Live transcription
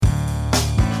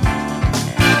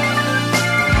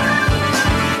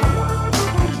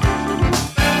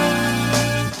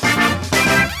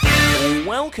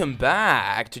Welcome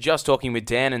back to Just Talking with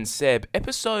Dan and Seb,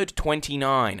 episode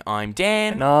 29. I'm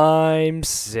Dan. And I'm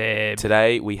Seb.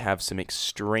 Today we have some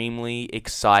extremely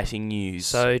exciting news.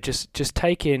 So just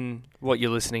take in what you're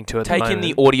listening to at the moment. Take in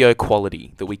the audio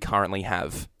quality that we currently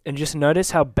have. And just notice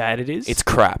how bad it is. It's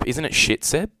crap. Isn't it shit,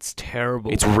 Seb? It's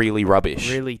terrible. It's really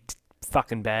rubbish. Really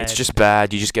fucking bad. It's just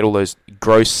bad. You just get all those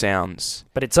gross sounds.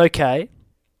 But it's okay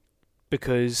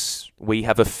because we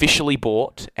have officially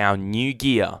bought our new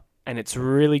gear. And it's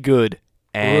really good.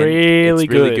 And really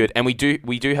it's really good. good. And we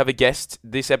do have a guest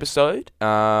this episode.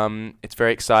 It's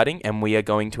very exciting, and we are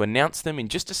going to announce them in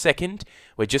just a second.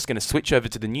 We're just going to switch over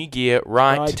to the new gear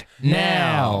right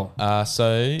now.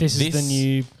 So this is the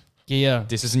new gear.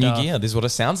 This is a new gear. This is what it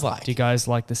sounds like. Do you guys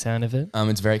like the sound of it?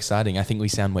 It's very exciting. I think we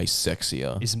sound way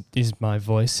sexier. Is my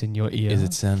voice in your ear? Does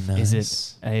it sound nice?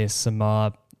 Is it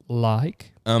ASMR like?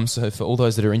 So for all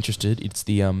those that are interested, it's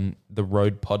the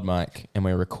Rode Pod mic, and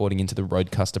we're recording into the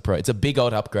Rodecaster Pro. It's a big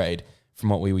old upgrade from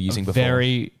what we were using before.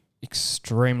 Very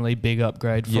extremely big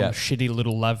upgrade from shitty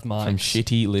little lav mics. From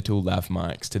shitty little lav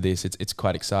mics to this, it's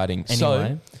quite exciting.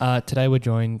 Anyway, today we're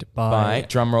joined by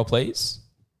drum roll, please.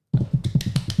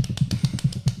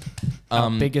 Our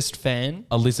biggest fan,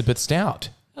 Elizebeth Stout.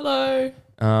 Hello.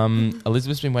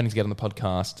 Elizabeth's been waiting to get on the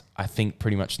podcast, I think,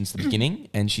 pretty much since the beginning,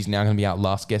 and she's now going to be our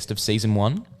last guest of season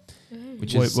 1,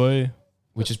 which is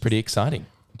pretty exciting.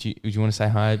 Do you want to say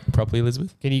hi properly,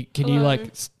 Elizabeth? Can you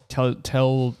like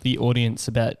tell the audience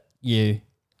about you?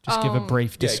 Just give a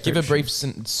brief description. Give a brief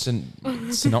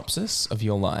synopsis of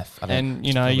your life. And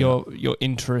your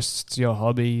interests, your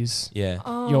hobbies,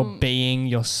 your being,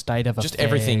 your state of affairs. Just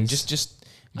everything. Just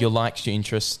your likes, your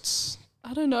interests.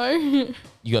 I don't know.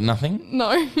 You got nothing?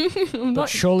 No. But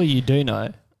surely you do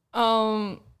know.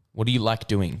 What do you like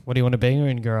doing? What do you want to be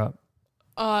when you grow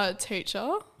up? Teacher.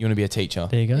 You want to be a teacher?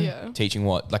 There you go. Yeah. Teaching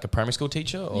what? Like a primary school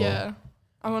teacher? Or? Yeah.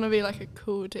 I want to be like a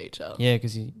cool teacher. Yeah,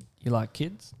 because you like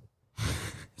kids.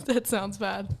 That sounds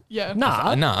bad. Yeah.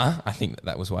 Nah. I think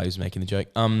that was why he was making the joke.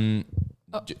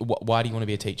 Why do you want to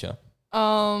be a teacher?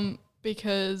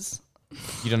 Because...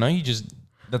 You don't know?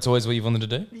 That's always what you've wanted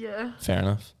to do? Yeah. Fair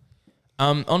enough.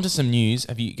 On to some news.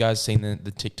 Have you guys seen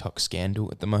the TikTok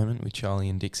scandal at the moment with Charlie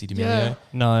and Dixie D'Amelio? Yeah.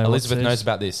 No. Elizabeth knows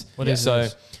about this. What is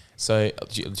this? So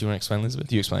do you want to explain,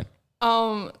 Elizabeth? You explain.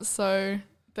 So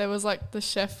there was like the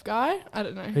chef guy. I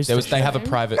don't know. They have a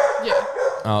private... Yeah.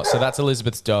 Oh, so that's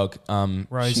Elizabeth's dog.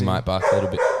 Rosie. She might bark a little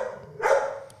bit.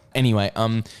 Anyway,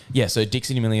 so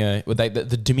Dixie D'Amelio... Well,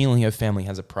 the D'Amelio family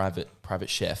has a private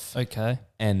chef. Okay.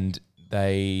 And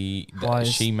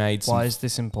she made some... Why is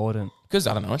this important? Because,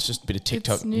 I don't know, it's just a bit of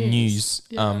TikTok news.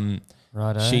 Yeah.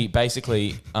 Righto. She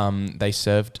basically, they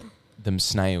served them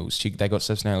snails. They got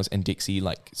served snails, and Dixie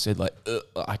said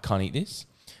I can't eat this.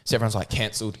 So everyone's like,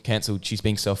 cancelled. She's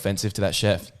being so offensive to that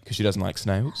chef because she doesn't like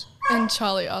snails. And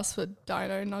Charlie asked for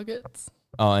dino nuggets.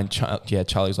 Oh, and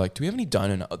Charlie was like, do we have any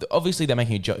dino nuggets? Obviously, they're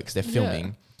making a joke because they're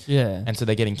filming. Yeah. And so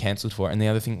they're getting cancelled for it. And the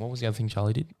other thing, what was the other thing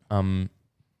Charlie did?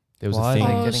 There was Why a thing.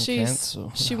 are they getting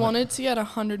cancelled? She wanted to get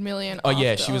 100 million. Oh,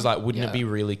 yeah. She was like, wouldn't it be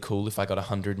really cool if I got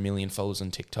 100 million followers on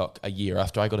TikTok a year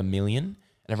after I got 1 million? And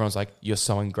everyone's like, you're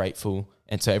so ungrateful.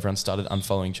 And so everyone started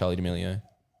unfollowing Charlie D'Amelio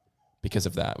because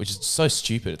of that, which is so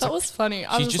stupid. It's that was funny.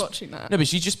 I was watching that. No, but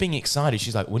she's just being excited.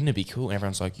 She's like, wouldn't it be cool? And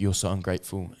everyone's like, you're so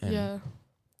ungrateful. And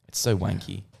it's so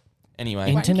wanky.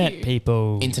 Anyway. Internet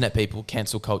people,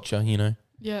 cancel culture,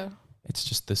 Yeah. It's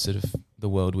just the sort of the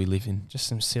world we live in. Just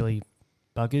some silly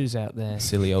buggers out there.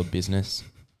 Silly old business.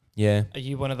 Yeah. Are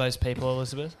you one of those people,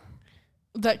 Elizabeth?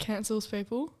 That cancels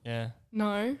people? Yeah.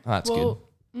 No. Oh, that's good.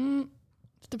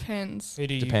 Depends. Who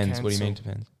do you Depends. cancel? What do you mean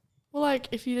depends? Well, like,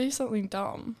 if you do something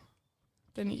dumb,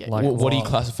 then you get... Like what do you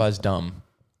classify as dumb?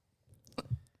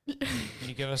 Can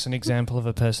you give us an example of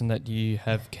a person that you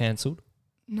have cancelled?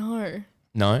 No.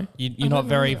 No? You're not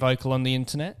very vocal on the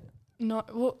internet? No.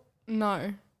 Well,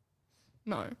 no.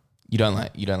 No. You don't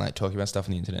like talking about stuff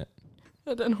on the internet?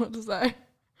 I don't know what to say.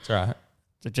 It's all right.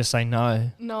 So just say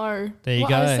no. No. There you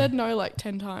go. I said no like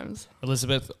 10 times.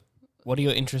 Elizabeth, what are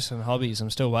your interests and hobbies? I'm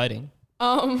still waiting.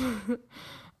 I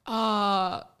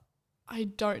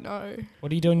don't know. What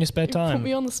do you do in your spare time? Put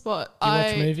me on the spot. Do you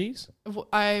watch movies?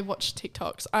 I watch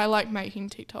TikToks. I like making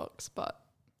TikToks, but...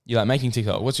 You like making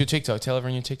TikTok? What's your TikTok? Tell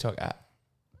everyone your TikTok app.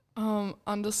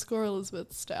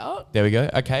 _Elizebeth Stout. There we go.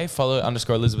 Okay, follow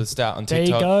 _Elizebeth Stout on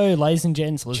TikTok. There you go, ladies and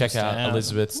gents. Check out Stout.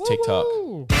 Elizabeth's TikTok.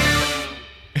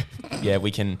 Yeah,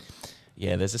 we can...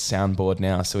 Yeah, there's a soundboard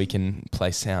now, so we can play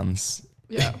sounds.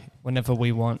 Yeah. Whenever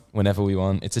we want. Whenever we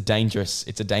want. It's a dangerous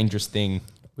thing.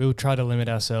 We will try to limit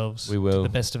ourselves. We will. To the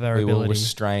best of our we ability. will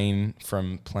restrain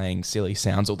from playing silly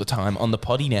sounds all the time on the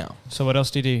potty now. So what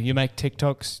else do you do? You make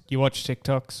TikToks? You watch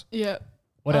TikToks? Yeah.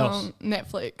 What else?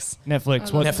 Netflix.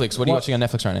 Netflix. Netflix. What are you watching on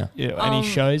Netflix right now? Yeah, any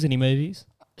shows? Any movies?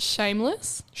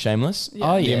 Shameless. Shameless?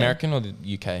 Yeah. Oh, The yeah. American or the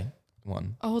UK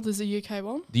one? Oh, there's a UK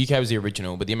one. The UK was the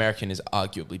original, but the American is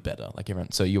arguably better. Like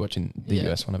everyone. So you're watching the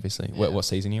Yeah. US one, obviously. Yeah. What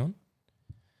season are you on?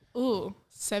 Ooh,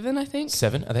 7, I think.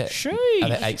 7? Are there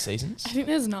Sheesh. 8 seasons? I think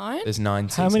there's 9. There's 9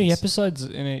 seasons. How many episodes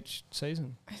in each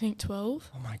season? I think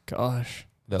 12. Oh my gosh.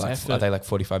 They're like, Effort. are they like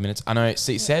 45 minutes? I know.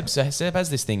 See, Seb has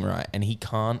this thing, right? And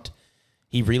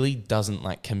he really doesn't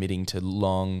like committing to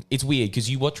long. It's weird because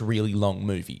you watch really long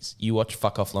movies. You watch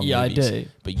fuck off long movies. Yeah, I do.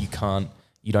 But you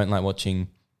don't like watching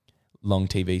long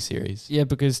TV series. Yeah,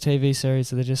 because TV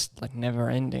series, they're just like never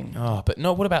ending. Oh, but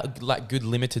no, what about like good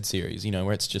limited series,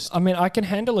 where it's just... I mean, I can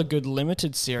handle a good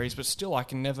limited series, but still I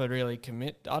can never really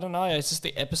commit. I don't know. It's just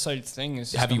the episode thing.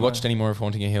 Have you watched any more of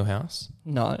Haunting a Hill House?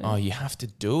 No. Oh, you have to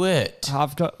do it.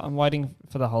 I'm waiting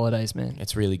for the holidays, man.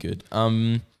 It's really good.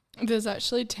 There's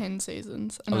actually 10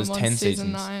 seasons. And there's I'm on 10 season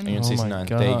seasons. 9. And you're on season 9.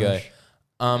 There you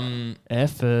go.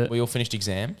 Effort. We all finished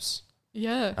exams.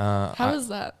 Yeah. How was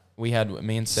that? Me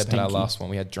and Seb had our Stinky. last one.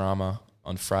 We had drama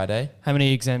on Friday. How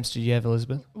many exams did you have,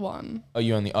 Elizabeth? 1. Oh,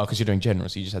 because you're doing general,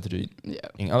 so you just had to do... Yeah.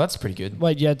 Oh, that's pretty good.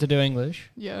 Wait, you had to do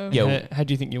English? Yeah. Yeah. How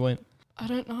do you think you went? I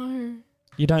don't know.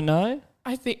 You don't know?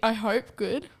 I hope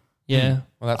good. Yeah.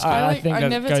 Well, that's good. I think I that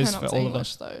never goes turn for up to all of English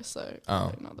us. though, so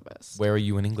Oh. not the best. Where are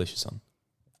you in English, son?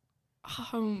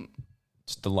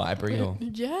 Just the library or...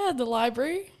 Yeah, the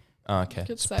library. Oh, okay.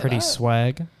 Could say Pretty that.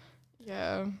 swag.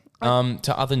 Yeah.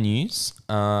 To other news,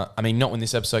 not when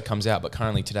this episode comes out, but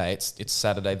currently today, it's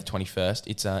Saturday the 21st.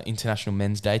 It's International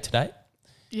Men's Day today.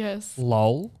 Yes.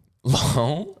 Lol.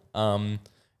 Lol.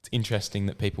 It's interesting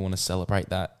that people want to celebrate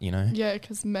that, Yeah,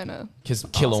 because men are. Because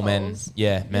kill all men. Assholes.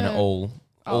 Yeah, men are Yeah. all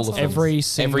of them. Every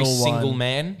single one.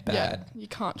 man, bad. Yeah, you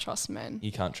can't trust men.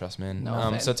 You can't trust men. No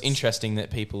So it's offense. interesting that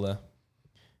people are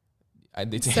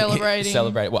Celebrating.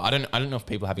 Celebrate. Well, I don't know if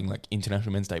people are having like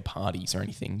International Men's Day parties or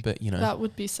anything, but That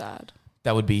would be sad.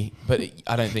 that would be. But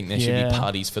I don't think there should be Yeah.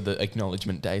 parties for the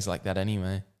acknowledgement days like that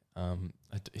anyway.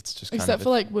 It's just kind Except of for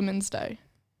like Women's Day.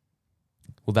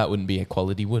 well, that wouldn't be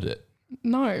equality, would it?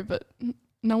 No, but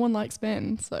no one likes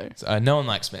men, so. So, no one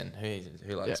likes men.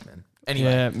 Who likes Yeah. men?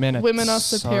 Anyway, Yeah, men are Women are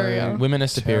so superior. women are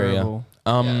superior. terrible.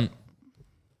 Yeah.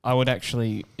 I would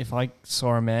actually, if I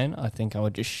saw a man, I think I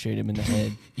would just shoot him in the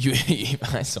head.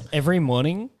 I saw, Every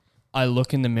morning, I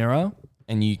look in the mirror.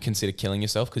 and you consider killing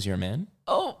yourself because you're a man?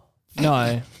 Oh.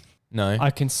 No, No. I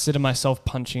consider myself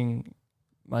punching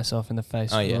myself in the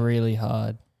face Oh, yeah. really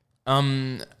hard.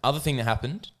 Other thing that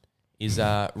happened is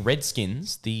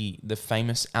Redskins, the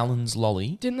famous Allen's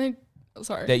lolly. Didn't they?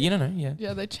 Sorry. Yeah.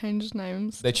 Yeah, they changed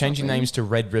names. They're changing Something. names to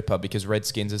Red Ripper because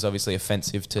Redskins is obviously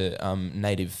offensive to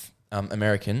Native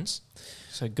Americans.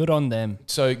 So good on them.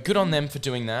 So good on them for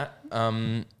doing that.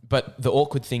 But the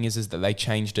awkward thing is that they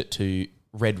changed it to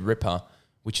Red Ripper,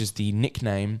 which is the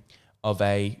nickname of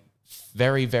a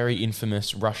very, very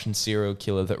infamous Russian serial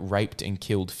killer that raped and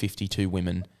killed 52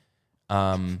 women.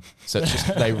 So it's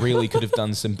just they really could have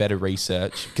done some better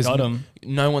research. Got 'em.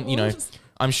 No one,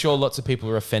 I'm sure lots of people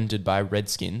are offended by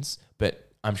Redskins, but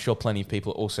I'm sure plenty of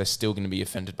people are also still going to be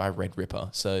offended by Red Ripper.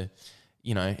 So,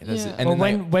 there's... Yeah. And Well,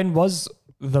 then when was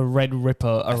the Red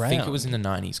Ripper around? I think it was in the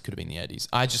 90s, could have been the 80s.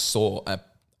 I just saw an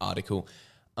article.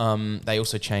 They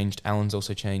also changed, Allen's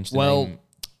also changed the name.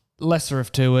 Lesser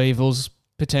of two evils,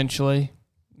 potentially,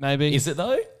 maybe. Is it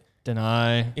though?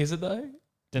 Dunno. Is it though?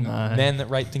 Dunno. Man that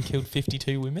raped and killed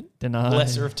 52 women? Dunno.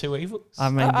 Lesser of two evils? I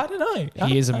mean, I don't know.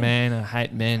 He is a man. I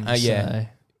hate men. Yeah.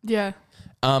 Yeah.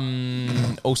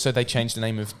 Also, they changed the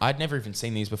name of... I'd never even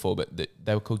seen these before, but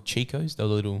they were called Chicos. They were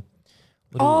little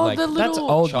Oh, like, the little. That's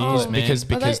old chocolate news, man.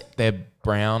 because Are they're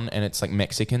brown and it's like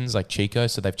Mexicans, like Chico,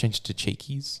 so they've changed to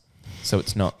Cheekies. So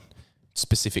it's not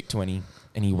specific to any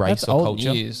race That's or old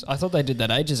culture. news. I thought they did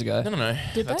that ages ago. No.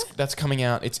 Did That's coming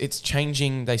out. It's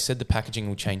changing. They said the packaging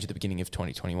will change at the beginning of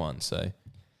 2021. So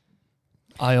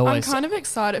I'm kind of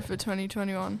excited for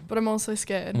 2021, but I'm also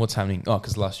scared. what's happening? Oh,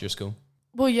 because last year of school.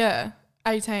 Well, yeah,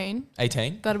 18.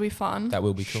 18. That'll be fun. That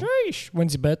will be cool. Sheesh.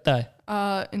 When's your birthday?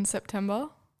 In September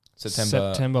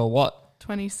September what?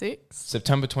 26.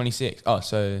 September 26th. Oh,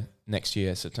 so next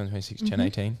year, September 26th, turn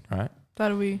 18, right?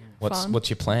 That'll be fun.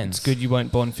 What's your plans? It's good you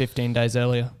weren't born 15 days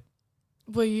earlier.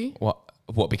 Were you? What?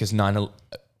 Because 9.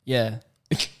 Yeah.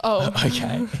 Oh.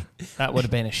 Okay. That would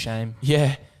have been a shame.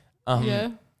 Yeah.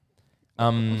 Yeah.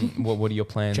 What are your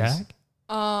plans? Jack?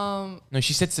 No,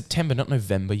 she said September, not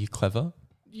November. You clever.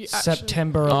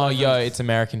 September 11th. Oh, yo, it's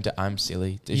American. I'm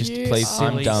silly.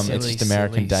 I'm dumb. It's just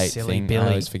American date thing. Billy. I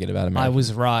always forget about American. I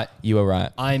was right. You were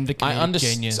right. I'm the comedic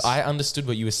genius. I understood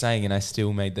what you were saying, and I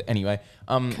still made the anyway.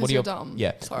 What are your dumb.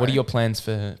 Yeah. Sorry. What are your plans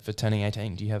for turning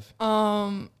 18? Do you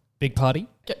have big party?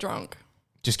 Get drunk.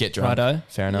 Just get drunk. Righto.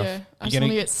 Fair enough. Yeah, I just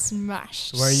want to get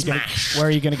smashed. Where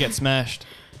are you going to get smashed?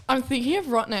 I'm thinking of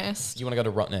Rottnest. You want to go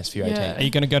to Rottnest for your 18? Are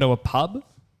you going to go to a pub?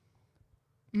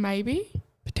 Maybe.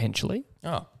 Potentially.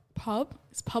 Oh. Pub?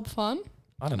 Is pub fun?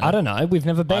 I don't know. We've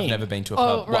never been. I've never been to a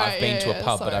pub. Right, I've been to a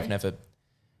pub, but sorry. I've never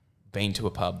been to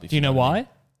a pub. Do you know why?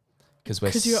 Because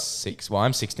we're 6. Well,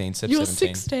 I'm 16, Seb's You're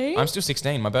 17. 16? I'm still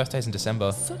 16. My birthday's in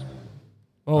December.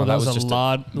 Oh, that was just a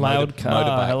loud car.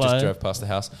 motorbike Hello. just drove past the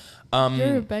house.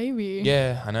 You're a baby.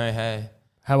 Yeah, I know. Hey,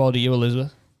 How old are you,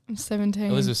 Elizabeth? I'm 17.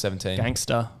 Elizabeth's 17.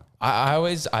 Gangster. I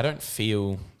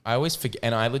always forget,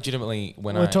 and I legitimately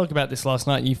We were talking about this last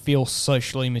night. You feel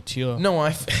socially mature. No,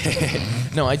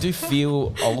 I do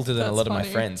feel older than a That's lot of my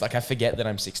funny. friends. Like I forget that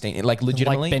I'm 16. Like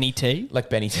legitimately, Like Benny T. like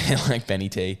Benny T. Like Benny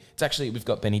T. It's actually we've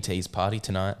got Benny T's party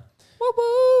tonight. Woo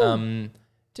woo. Anyway.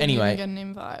 Didn't even get an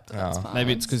invite. But that's fine.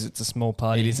 Maybe it's because it's a small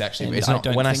party. It is actually. and It's I not.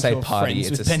 don't When I think say you're party, friends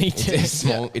it's with a, Benny it's T. a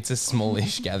small. It's a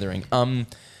smallish gathering.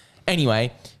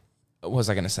 Anyway, what was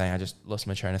I going to say? I just lost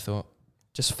my train of thought.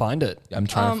 Just find it. I'm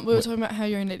trying. we were talking about how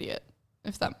you're an idiot.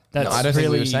 If that. That's No, I don't think we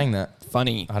really were saying that.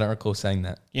 funny. I don't recall saying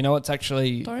that. You know, it's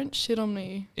actually Don't shit on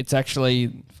me it's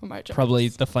actually for my jokes. probably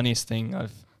the funniest thing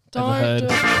I've Don't ever heard. do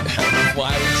it.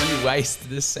 Why would you waste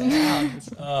the sound?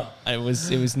 It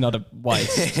was not a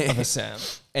waste of a sound.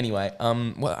 Anyway, I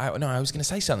was going to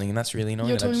say something, and that's really annoying.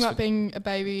 You're that I talking just about being a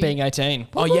baby. Being 18.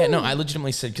 Oh yeah, no, I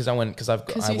legitimately said because I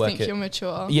you work think at you're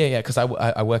mature. yeah, because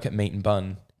I work at Meat and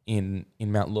Bun in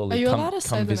Mount Lawley. Are you come, allowed to say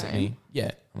come the visit name? me.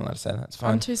 Yeah, I'm allowed to say that. It's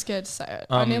fine. I'm too scared to say it.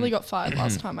 I nearly got fired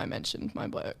last time I mentioned my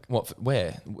work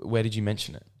Where did you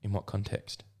mention it? In what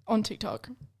context? on TikTok.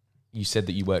 You said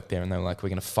that you worked there, and they were like, "We're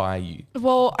going to fire you."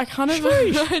 Well, I kind of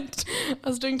I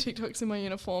was doing TikToks in my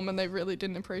uniform, and they really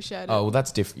didn't appreciate it. Oh, well,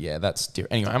 that's different. Yeah, that's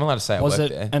different. Anyway, I'm allowed to say I Was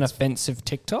worked it there. an offensive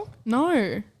TikTok?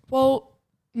 No. Well,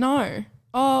 no.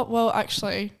 Oh, well,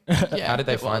 actually, yeah. How did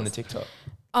they it find was. the TikTok?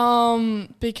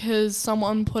 Because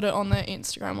someone put it on their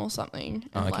Instagram or something,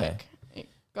 and Oh, okay. like it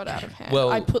got out of hand. Well-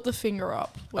 I put the finger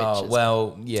up, which Oh is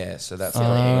well, yeah. So that's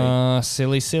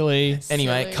Silly.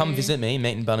 Anyway, silly. come visit me,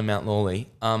 Meat and Bun in Mount Lawley.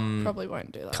 Probably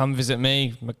won't do that. Come visit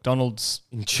me, McDonald's.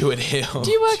 In Jewett Hill.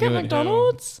 Do you work Jewett at Hill.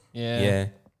 McDonald's? Yeah.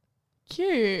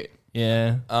 Cute.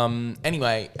 Yeah.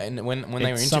 Anyway, and when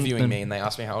they were It's interviewing something. me and they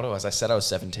asked me how old I was, I said I was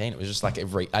 17. It was just like I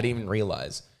didn't even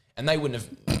realize, and they wouldn't have,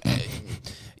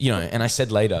 And I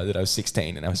said later that I was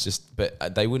 16, and I was just,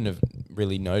 but they wouldn't have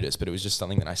really noticed. But it was just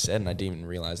something that I said, and I didn't even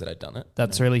realize that I'd done it.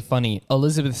 That's really funny.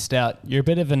 Elizabeth Stout, you're a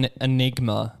bit of an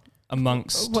enigma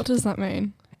amongst What does that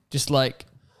mean? just like,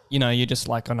 you're just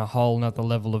like on a whole nother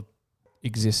level of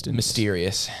existence.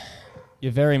 Mysterious.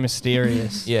 You're very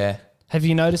mysterious. Yeah. Have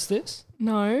you noticed this?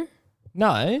 No.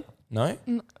 No. No.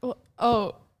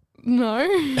 Oh, no.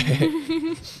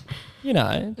 Is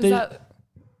that?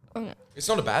 Okay. It's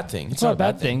not a bad thing. It's not a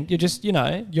bad thing. You're just,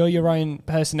 you're your own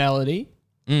personality.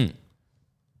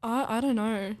 I don't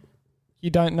know. You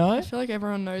don't know? I feel like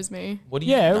everyone knows me. What do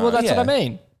you? Yeah, no, well, that's yeah. what I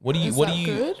mean. What do you? Is What that do you?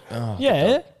 good? Oh,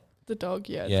 Yeah. The dog,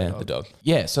 yeah. Yeah, the dog.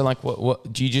 Yeah. So like,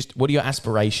 what do you just? What are your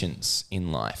aspirations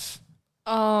in life?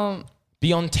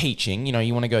 Beyond teaching,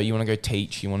 you want to go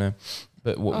teach. You want to,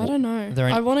 but I don't know. there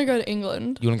any- I want to go to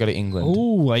England. you want to go to England?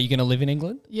 Ooh, are you going to live in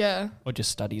England Yeah, or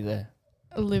just study there?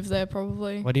 live there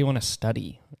probably. What do you want to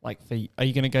study? Like, are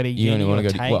you going to go to You only uni want or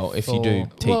to go to TAFE well, if you do or-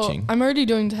 teaching. Well, I'm already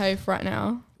doing TAFE right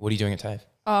now. What are you doing at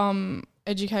TAFE?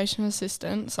 Education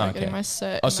assistant. So I'm getting my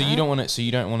cert. Oh, in so you that. don't want to. So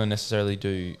you don't want to necessarily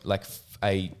do like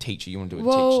a teacher. You want to do a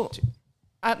Well, teacher.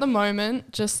 At the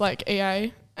moment, just like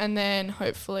EA, and then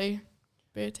hopefully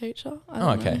be a teacher. I Oh,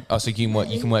 don't okay. know. Oh, so you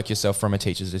can work yourself from a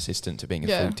teacher's assistant to being a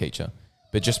Yeah. full teacher,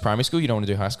 but just primary school. You don't want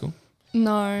to do high school.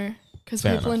 No, because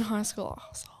Fair people enough. in high school are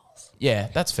assholes. Yeah,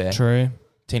 that's fair. True.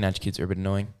 Teenage kids are a bit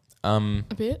annoying. A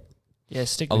bit. Yeah,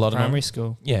 stick A with lot of primary them.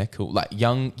 school. Yeah, cool. Like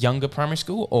younger primary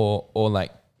school or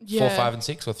like 4, Yeah. 5, and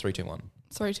 6 or 3, 2, 1.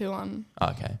 3, 2, 1. Oh,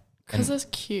 okay. Because And it's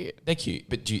cute. they're cute,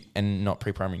 but and not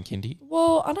pre-primary and kindy.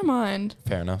 Well, I don't mind.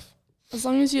 Fair enough. As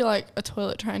long as you like are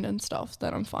toilet trained and stuff,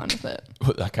 then I'm fine with it.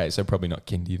 Okay, so probably not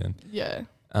kindy then.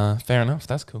 Yeah. Fair enough.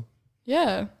 That's cool.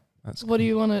 Yeah. That's What do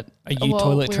you want to? Are you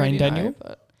toilet trained, Daniel?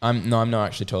 I'm not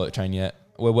actually toilet trained yet.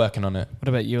 We're working on it. What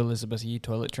about you, Elizabeth? Are you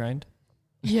toilet trained?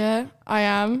 Yeah, I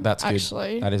am. That's good.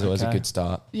 actually. That is always a Okay. good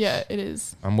start. Yeah, it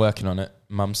is. I'm working on it.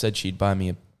 Mum said she'd buy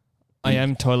me I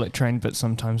am toilet trained, but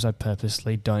sometimes I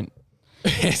purposely don't.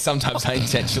 Sometimes I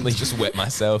intentionally just wet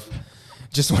myself.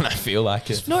 Just when I feel like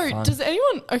it. No, does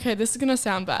anyone... Okay, this is going to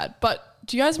sound bad, but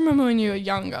do you guys remember when you were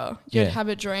younger, you'd have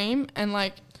a dream and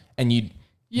like... And you'd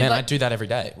man, like, I do that every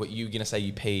day. What, you going to say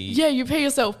you pee? Yeah, you pee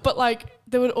yourself, but like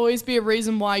there would always be a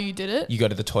reason why you did it. You go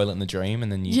to the toilet in the dream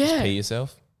and then you just pee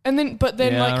yourself? And then, but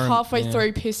then like halfway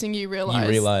through pissing, you realise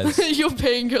you're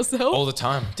peeing yourself. All the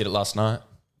time. Did it last night.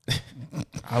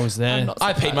 I was there.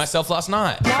 I peed myself last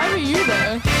night. Why were you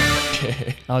there?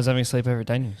 I was having a sleepover at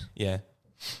Daniel's. Yeah.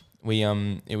 We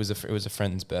it was a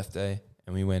friend's birthday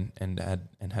and we went and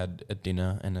had a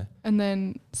dinner and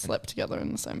then slept together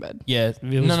in the same bed. Yeah, it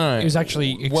was, no. It was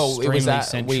actually extremely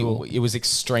sensual. It was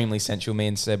extremely sensual. Me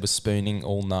and Seb were spooning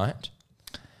all night.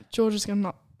 George is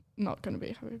not going to be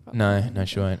happy about that. No,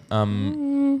 she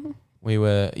won't. We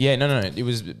were no. It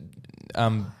was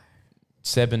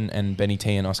Seb and Benny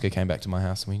T and Oscar came back to my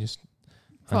house and we just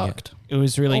fucked. It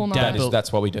was really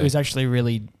that's what we do. It was actually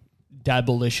really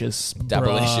dabblicious.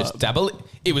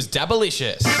 It was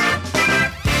dabblicious.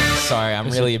 Sorry, I'm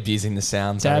really abusing the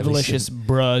sounds. Dabblicious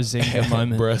bruzzing a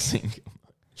moment. Bruzzing.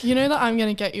 You know that I'm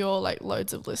going to get you all like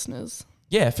loads of listeners.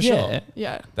 Yeah, for sure.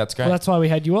 Yeah. That's great. Well, that's why we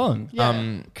had you on.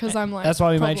 Yeah, because I'm like... That's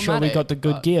why we made sure we got the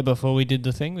good gear before we did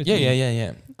the thing with you.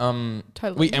 Yeah.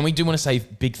 Totally. We do want to say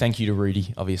big thank you to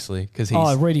Rudy, obviously, because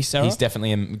Rudy Sarah. He's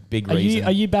definitely a big reason.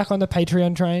 Are you back on the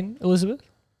Patreon train, Elizabeth?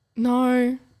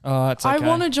 No. Oh, that's okay. I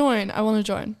want to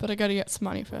join, but I got to get some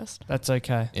money first. That's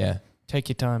okay. Yeah. Take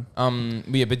your time.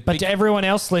 But to everyone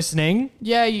else listening...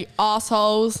 Yeah, you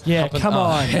assholes. Yeah, come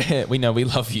on. We know, we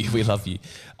love you.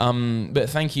 But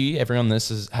thank you, everyone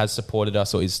that has supported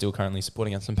us or is still currently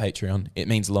supporting us on Patreon. It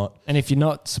means a lot. And if you're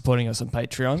not supporting us on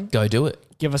Patreon... Go do it.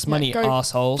 Give us money,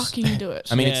 assholes. Fucking do it.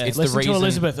 I mean, it's the reason... reason... to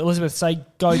Elizabeth. Elizabeth, say,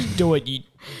 go do it, you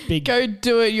big... Go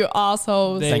do it, you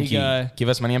assholes. Thank you. Go. Give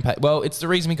us money on Patreon. Well, it's the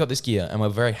reason we got this gear and we're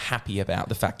very happy about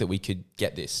the fact that we could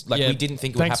get this. Like, we didn't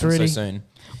think it would happen so soon.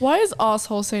 Why is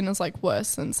asshole seen as like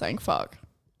worse than saying fuck?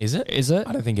 Is it?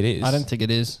 I don't think it is. I don't think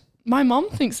it is. My mum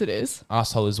thinks it is.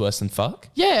 Asshole is worse than fuck?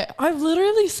 Yeah, I've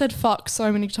literally said fuck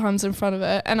so many times in front of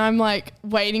her and I'm like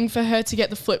waiting for her to get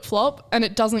the flip-flop and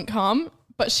it doesn't come,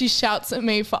 but she shouts at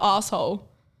me for asshole.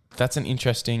 That's an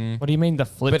interesting... What do you mean the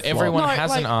flip-flop? But everyone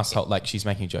has an asshole. Like, she's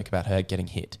making a joke about her getting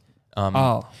hit.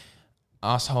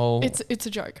 Asshole. It's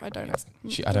a joke. I don't know.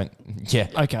 Yeah.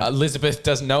 Okay. Elizabeth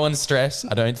does no one stress.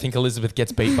 I don't think Elizabeth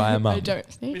gets beat by her mum. I don't.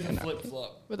 With a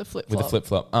flip-flop. With a flip-flop. With a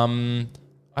flip-flop.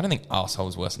 I don't think asshole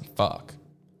is worse than fuck.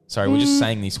 Sorry, we're just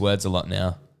saying these words a lot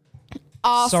now.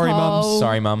 Asshole. Sorry, mums.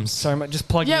 Sorry, mums. Sorry, mum. Just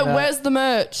plug Yeah, where's the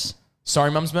merch?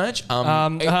 Sorry, mum's merch.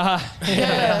 Yeah.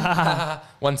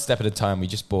 One step at a time. We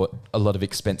just bought a lot of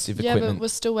expensive equipment. Yeah, but we're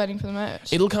still waiting for the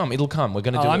merch. It'll come. We're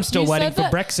going to do it. I'm still waiting for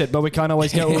Brexit, but we can't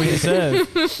always get what we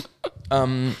deserve.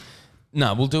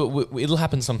 No, we'll do it. It'll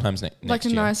happen sometimes next like a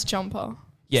year. Nice jumper.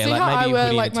 Yeah, see like how maybe I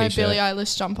wear like my t-shirt. Billie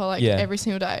Eilish jumper every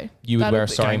single day. You would wear a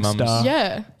sorry mums.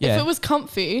 Yeah. If it was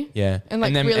comfy. Yeah. And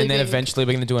like then, really and then big. eventually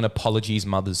we're going to do an apologies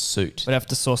mother's suit. We'd have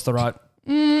to source the right.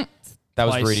 That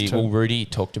was Rudy. Well, Rudy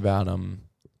talked about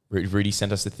Rudy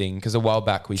sent us a thing because a while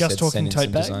back we said send in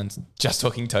some designs. Just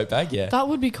talking tote bag. Yeah. That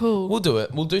would be cool. We'll do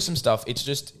it. We'll do some stuff. It's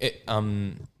just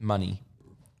money.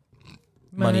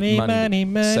 Money.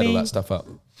 Settle that stuff up.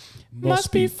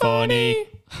 Must be funny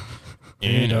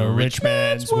in a rich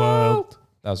man's world.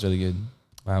 That was really good.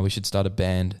 Wow, we should start a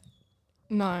band.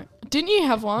 No. Didn't you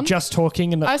have one? Just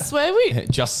talking. I swear we...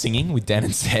 Just singing with Dan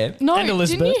and Seb. No, and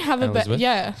Elizabeth. Didn't you have a band? Elizabeth?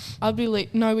 Yeah. I'd be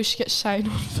no, we should get Shane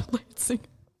on for lead singer.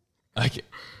 Okay.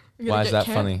 Why is that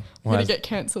funny? We're going to get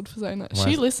cancelled for saying that.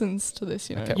 She listens to this,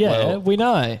 you know. Okay, yeah, we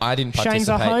know. I didn't Shane's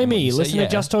a homie. Listen to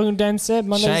Just Talking Dan Seb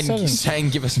Monday to 7. Shane,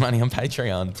 give us money on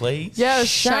Patreon, please. Yeah,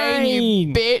 Shane,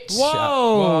 you bitch.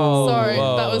 Whoa. Sorry,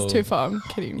 that was too far. I'm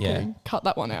kidding. Cut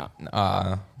that one out.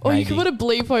 Or you could put a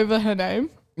bleep over her name.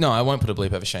 No, I won't put a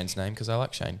bleep over Shane's name because I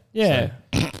like Shane. Yeah.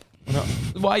 So.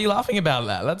 Why are you laughing about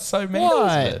that? That's so mean.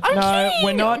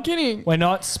 I'm kidding. We're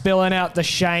not spilling out the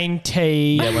Shane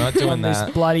tea. Yeah, we're not doing on that.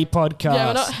 This bloody podcast. Yeah,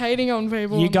 we're not hating on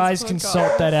people. You on guys this can podcast.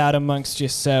 sort that out amongst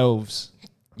yourselves.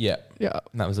 Yeah. Yeah.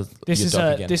 And that was This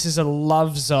is a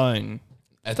love zone.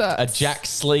 A Jack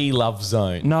Slee love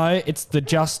zone. No, it's the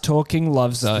Just Talking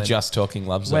love zone. The Just Talking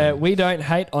love zone. Where we don't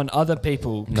hate on other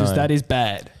people because that is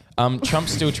bad.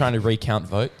 Trump's still trying to recount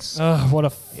votes. Oh, what a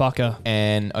fucker.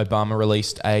 And Obama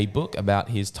released a book about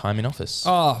his time in office.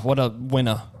 Oh, what a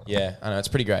winner. Yeah, I know. It's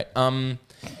pretty great.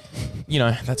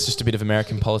 That's just a bit of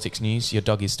American politics news. Your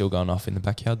dog is still going off in the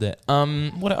backyard there.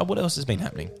 What else has been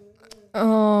happening?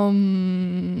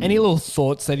 Any little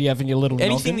thoughts that you have in your little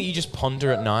Anything noggin? that you just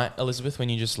ponder at night, Elizabeth, when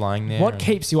you're just lying there? What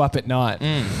keeps you up at night?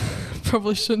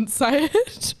 Probably shouldn't say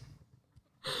it.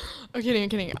 I'm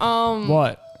kidding.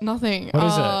 What? Nothing. What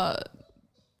is it?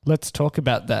 Let's talk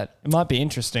about that. It might be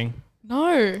interesting.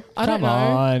 No, I don't know.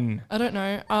 Come on. I don't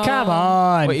know. Come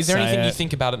on. Wait, is there Say anything you it.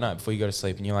 think about at night before you go to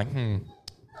sleep and you're like,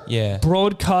 yeah.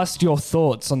 Broadcast your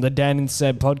thoughts on the Dan and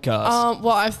Seb podcast.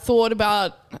 Well, I've thought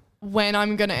about when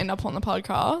I'm going to end up on the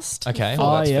podcast. Okay. For,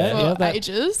 Well, that's yeah, fair. for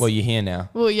ages. Well, you're here now.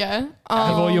 Well, yeah.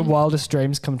 Have all your wildest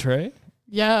dreams come true?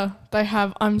 Yeah, they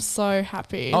have. I'm so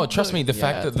happy. Oh, trust me, the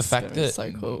fact that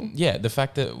so cool. Yeah, the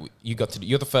fact that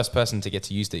you're the first person to get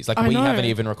to use these. Like, I we know. haven't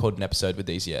even recorded an episode with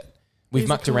these yet. We've These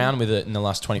are mucked cool. around with it in the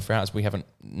last 24 hours.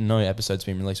 No episodes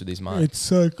been released with these mics. It's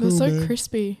so cool. They're so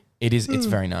crispy. It is. It's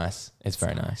very nice. It's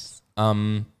very nice.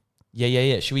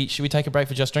 Yeah. Should we take a break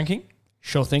for just drinking?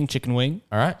 Sure thing, chicken wing.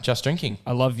 All right, just drinking.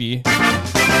 I love you.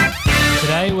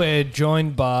 Today we're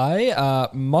joined by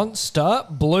Monster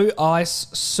Blue Ice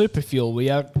Super Fuel.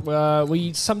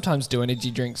 We sometimes do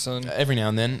energy drinks on. Every now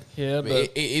and then. Yeah,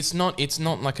 but It's not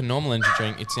like a normal energy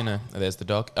drink. It's in a. There's the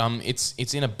dog.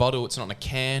 It's in a bottle. It's not in a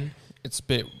can. it's a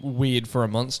bit weird for a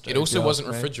Monster. It also wasn't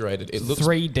refrigerated. It looks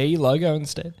 3D logo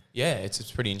instead. Yeah,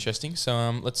 it's pretty interesting.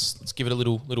 So let's give it a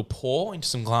little pour into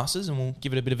some glasses, and we'll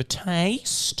give it a bit of a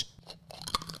taste.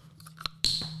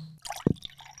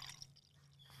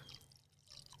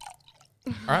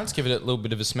 All right, let's give it a little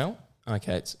bit of a smell.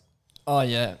 Okay, Oh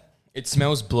yeah, it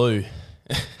smells blue.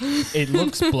 it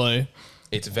looks blue.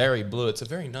 It's very blue. It's a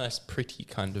very nice, pretty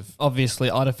kind of Obviously,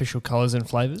 artificial colors and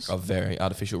flavors. very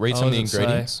artificial. Read some of the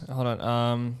ingredients. Hold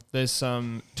on. There's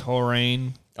some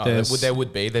taurine. Oh, There's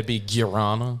there'd be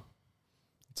guarana.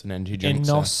 It's an energy drink.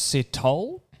 so-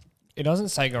 inositol. It doesn't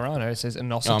say guarana. It says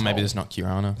inositol. Oh, maybe there's not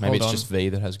guarana. Maybe Hold it's on. just V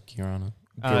that has guarana.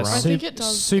 I think it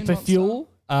does Super in fuel.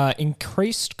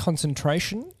 Increased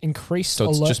concentration. Increased So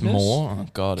it's alertness. just more. Oh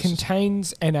god, it's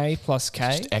Contains Na plus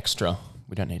K. just extra.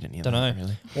 We don't need any of Don't that. know.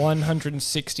 Really.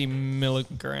 160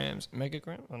 milligrams.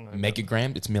 Megagram? I don't know.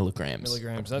 Megagram? It's milligrams.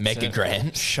 Milligrams. That's Megagrams.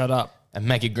 it. Shut up. A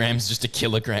megagram's just a I'll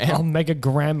kilogram.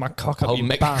 megagram my cock up Oh, your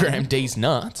megagram bum. D's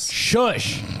nuts.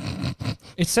 Shush.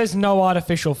 It says no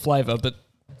artificial flavour, but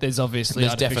there's obviously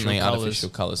There's artificial definitely colours. artificial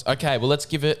colours. Okay, well let's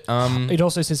give it It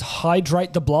also says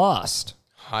hydrate the blast.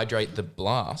 hydrate the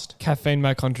blast. Caffeine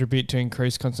may contribute to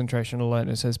increased concentration and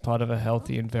alertness as part of a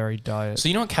healthy and varied diet. So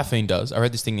you know what caffeine does? I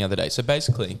read this thing the other day. So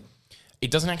basically,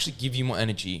 it doesn't actually give you more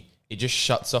energy. It just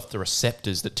shuts off the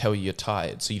receptors that tell you you're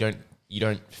tired. So you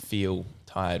don't feel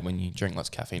tired when you drink lots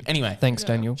of caffeine. Anyway, Thanks,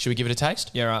 Daniel. should we give it a taste?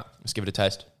 Yeah, right. Let's give it a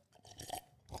taste.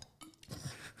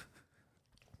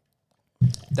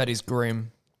 That is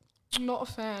grim. Not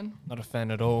a fan. Not a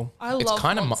fan at all. I It's love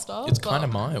kind of Monster. it's kind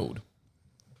of but mild.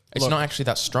 It's Look, not actually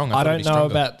that strong. I thought it'd don't be know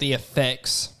stronger. about the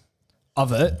effects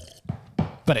of it,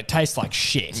 but it tastes like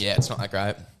shit. Yeah, it's not that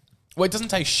great. Well, it doesn't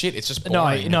taste shit. It's just No,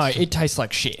 boring. no, It's just- it tastes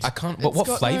like shit. I can't. it's What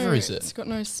got flavor no- is it? It's got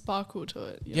no sparkle to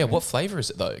it. you Yeah, know? what flavor is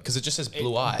it though? Because it just says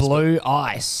blue ice. Blue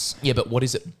ice. Yeah, but what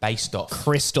is it based off?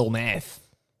 Crystal meth.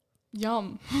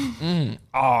 Yum.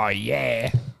 Oh,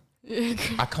 yeah.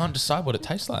 I can't decide what it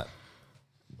tastes like.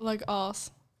 Like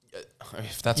ass.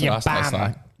 If that's Yeah, what ice tastes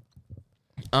bam.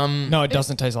 like. No, it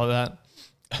doesn't taste like that.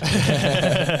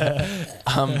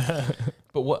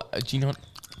 But what do you know?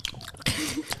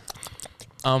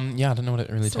 Yeah, I don't know what it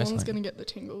really tastes Someone's like. gonna get the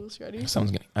tingles. Ready?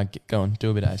 Someone's gonna go on,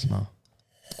 do a bit of ASMR.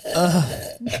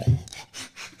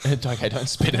 Okay, don't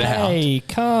spit it out. Hey,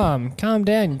 calm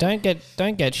down. Don't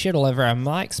get shit all over our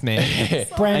mics, man.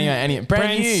 Anyway,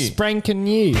 brand new. Spanking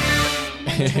new.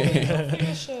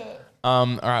 All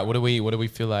right, what do we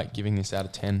feel like giving this out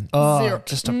of 10? Oh, 0.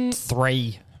 just a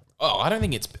 3. Oh, I don't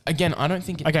think it's. Again, I don't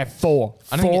think it. Okay, 4.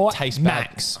 I don't think 4 it tastes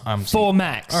max. bad. 4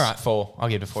 max. All right, 4. I'll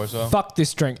give it a 4 as well. Fuck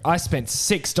this drink. I spent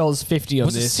 $6.50 on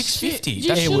Was it this. $6.50? You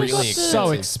That's should've really got the- expensive.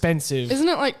 So expensive. Isn't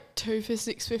it like 2 for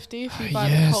 $6.50 if you buy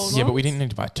Yes. the cold Yeah, but we ones? didn't need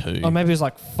to buy 2. Or maybe it was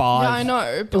like 5. Yeah, I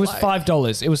know. But It was like,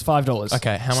 $5. It was $5.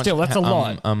 Okay, how much? Still, that's a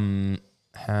lot.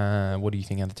 What do you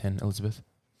think out of 10, Elizabeth?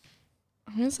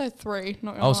 I'm gonna say 3.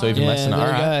 Not gonna Oh, so lie. even Yeah, less than that. there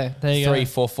All you right. go. There you 3, go.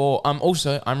 4, 4.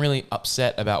 Also, I'm really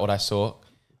upset about what I saw.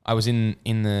 I was in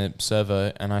the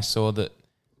servo and I saw that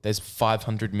there's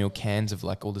 500 ml cans of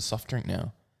like all the soft drink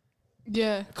now.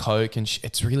 Yeah. Coke and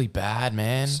it's really bad,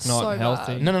 man. It's not So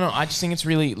healthy. bad. No. I just think it's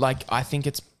really I think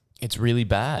it's really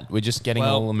bad. We're just getting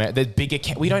Well- all there's bigger.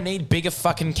 We don't need bigger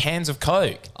fucking cans of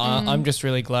Coke. I'm just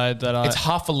really glad that It's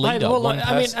half a Like, liter. well, one like,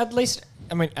 I mean, person. at least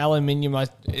aluminium.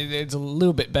 It's a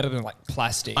little bit better than like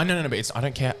plastic. I know, but I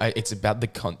don't care. It's about the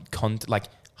like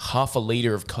half a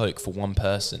liter of Coke for one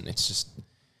person. It's just.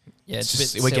 Yeah, It's it's,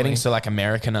 just, a bit we're silly. getting so like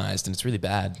Americanized and it's really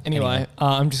bad. Anyway,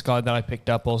 I'm just glad that I picked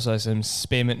up also some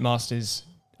Spearmint Masters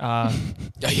Oh,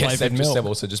 yes, flavoured they've milk.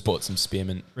 also just bought some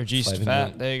spearmint. Reduced flavoured fat.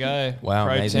 milk. There you go. Wow,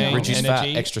 amazing. Protein, Reduced fat,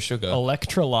 energy, extra sugar.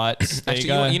 Electrolytes. There Actually, you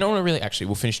go. you know what I really... Actually,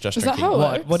 we'll finish just Is that drinking. how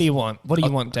it works? What do you want? What do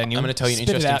you want, Daniel? I'm going to tell you an Spit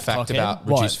it interesting out, fact cockhead. about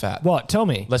What? reduced fat. What? Tell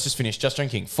me. Let's just finish. Just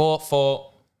drinking. 4,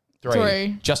 4, 3.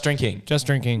 3. Just drinking. Just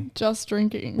drinking. Just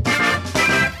drinking.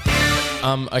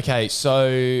 Okay,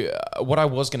 so what I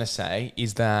was going to say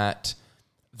is that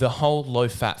the whole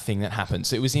low-fat thing that happened,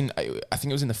 so it was I think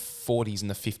it was in the 40s and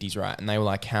the 50s, right? And they were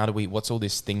like, what's all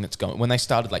this thing that's going... When they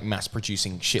started like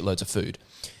mass-producing shitloads of food.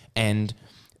 And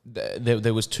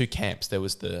there was 2 camps. There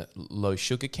was the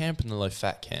low-sugar camp and the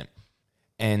low-fat camp.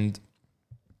 And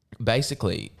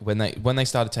basically, when they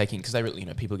started taking... Because they really,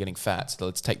 people are getting fat, so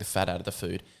let's take the fat out of the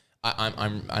food.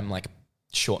 I'm like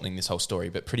shortening this whole story,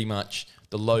 but pretty much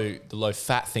the low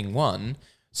fat thing won.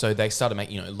 So they started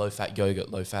making low fat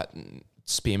yogurt, low fat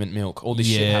spearmint milk, all this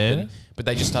shit happened. But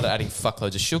they just started adding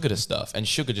fuckloads of sugar to stuff, and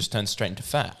sugar just turns straight into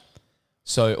fat.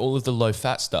 So all of the low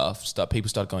fat stuff, people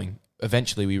started going.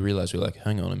 Eventually, we realized we're like,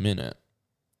 hang on a minute.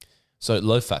 So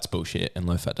low fat's bullshit, and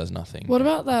low fat does nothing. What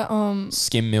about that?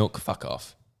 Skim milk? Fuck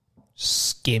off.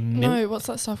 Skim milk. No, what's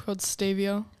that stuff called?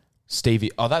 Stevia.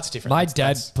 Stevie. Oh, that's different. My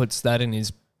dad puts that in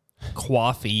his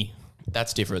coffee.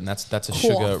 That's different. That's a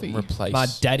sugar Coffee. replacement. My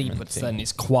daddy puts that in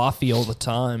his coffee all the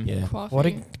time. Yeah. Coffee. What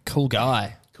a cool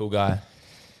guy. Cool guy.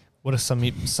 What are some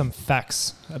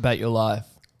facts about your life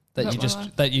that About you my just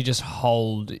life? that you just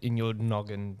hold in your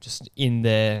noggin, just in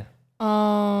there?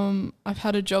 I've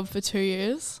had a job for 2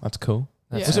 years. That's cool.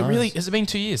 Yeah. Was it really? Has it been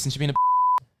 2 years since you've been a?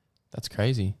 That's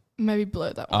crazy. Maybe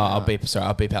blur that one. I'll out. beep. Sorry,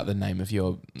 I'll beep out the name of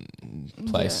your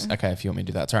place. Yeah. Okay, if you want me to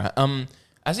do that, it's all right.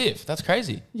 As if that's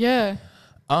crazy. Yeah,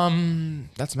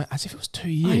 That's as if it was 2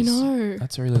 years. I know.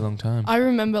 That's a really long time. I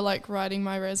remember like writing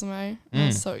my resume. I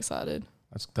was so excited.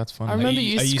 That's fun. I remember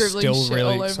you- you are you scribbling still shit really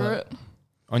all over excited? it.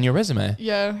 On your resume.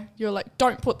 Yeah, you're like,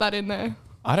 don't put that in there.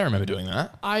 I don't remember doing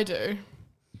that. I do.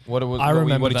 What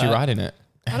remember What did you that. write in it?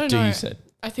 I don't Do know. you said?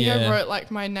 I think Yeah. I wrote like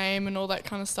my name and all that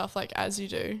kind of stuff, like as you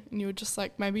do, and you were just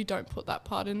like, maybe don't put that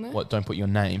part in there. What? Don't put your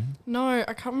name. No,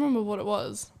 I can't remember what it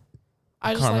was.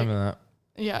 I just Can't like, remember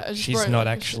that. yeah, I just She's wrote not like a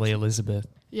actually Elizabeth.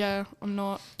 Yeah, I'm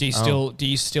not. Do you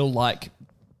still like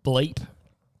bleep?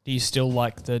 Do you still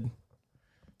like the?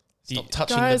 Stop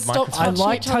touching Guys, the stop microphone. I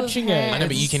like each other's touching it. I know,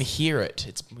 but you hands. can hear it.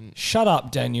 It's Shut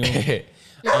up, Daniel.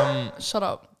 Shut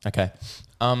up. okay.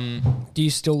 Do you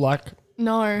still like?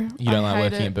 No, You don't I like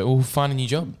hate working it, but we'll find a new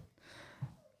job.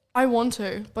 I want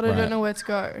to, but I Right. don't know where to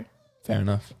go. Fair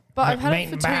enough. But I've had it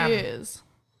for 2 Bam. years,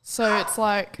 so it's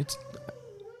like It's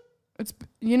it's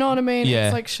you know what I mean. Yeah.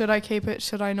 It's like, should I keep it?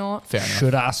 Should I not? fair enough.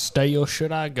 Should I stay or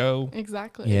should I go?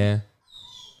 Exactly. Yeah.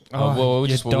 Oh, Well, we'll your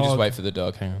just dog. wait for the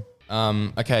dog. Hang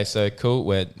on. Okay, so cool.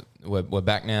 We're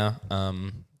back now. Sorry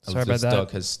about Elizabeth's that.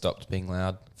 dog has stopped being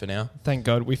loud for now. Thank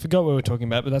God. We forgot what we were talking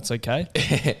about, but that's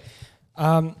okay.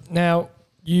 Now,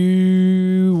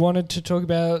 you wanted to talk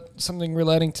about something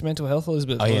relating to mental health,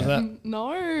 Elizabeth. Oh, What yeah. was that?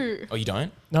 No, Oh, you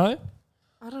don't? No?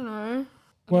 I don't know.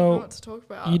 I Well, don't know what to talk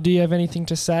about. Do you have anything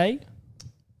to say?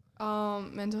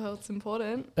 Mental health's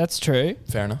important, That's true.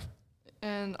 Fair enough.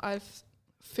 and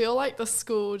feel like the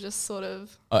school just sort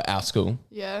of Our school.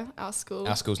 our school.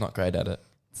 Our school's not great at it.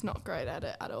 It's not great at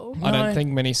it at all. I No. don't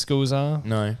think many schools are.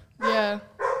 No. Yeah,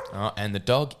 Oh, and the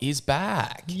dog is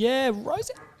back. Yeah,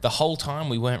 Rosie. The whole time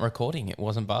we weren't recording, it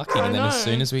wasn't barking. I And then as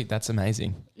know. soon as that's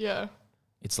amazing. yeah,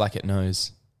 It's like it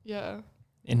knows. yeah.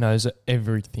 It knows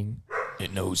everything.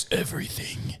 It knows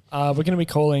everything. We're going to be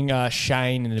calling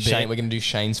Shane in a bit. Shane, we're going to do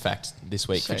Shane's fact this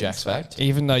week for Shane's Jack's fact.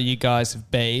 Even though you guys have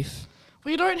beef.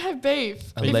 We don't have beef.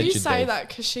 If Alleged you say beef. that,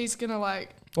 because she's gonna like.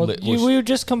 Well, we were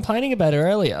just complaining about it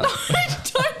earlier.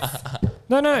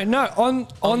 No.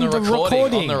 On the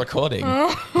recording. On the recording.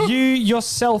 You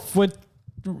yourself were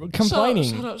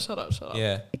complaining. Shut up.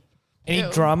 Yeah. Any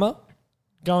Ew. drama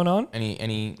going on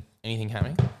Anything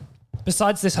happening?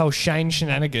 besides this whole Shane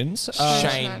shenanigans?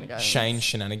 Shane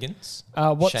shenanigans.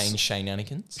 What's Shane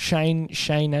shenanigans. Shane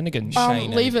shenanigans? Shane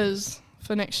Levers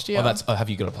for next year. Have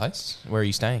you got a place? Where are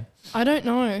you staying? I don't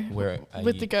know. Where are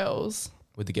With you? the girls.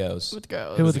 With the girls. With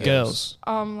girls. Who are the girls?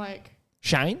 Like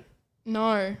Shane?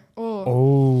 no.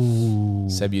 Oh.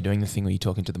 Seb, you're doing the thing where you're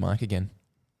talking to the mic again.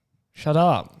 Shut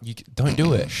up. Don't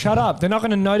do it. Shut up. They're not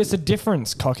going to notice a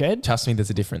difference, cockhead. Trust me, there's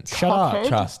a difference. Shut up.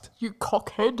 Trust. You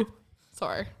cockhead.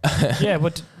 Sorry. Yeah,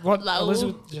 what Lol.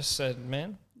 Elizabeth just said,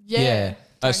 man. Yeah.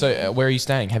 So where are you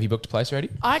staying? Have you booked a place already?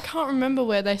 I can't remember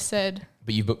where they said.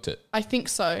 But you booked it. I think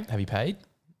so. Have you paid?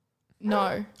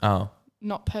 No, Oh.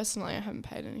 not personally. I haven't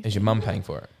paid anything. Is your mum paying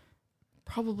for it?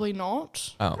 Probably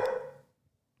not. Oh.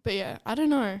 But yeah, I don't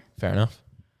know. Fair enough.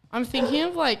 I'm thinking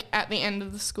of like at the end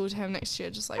of the school term next year,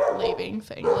 just like leaving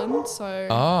for England.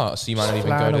 So So you might not even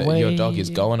Flying go to. away. Your dog is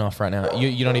going off right now.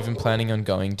 You're not even planning on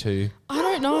going to. I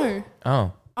don't know.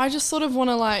 Oh, I just sort of want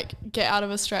to like get out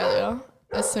of Australia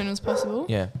as soon as possible.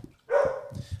 yeah.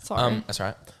 Sorry. That's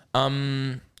right.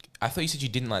 I thought you said you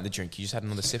didn't like the drink. You just had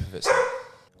another sip of it.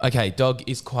 Okay, dog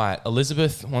is quiet.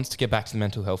 Elizabeth wants to get back to the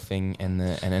mental health thing and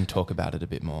then talk about it a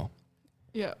bit more.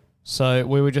 Yeah. So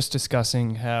we were just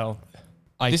discussing how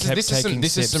I kept taking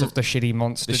sips of the shitty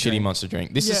monster The drink. shitty monster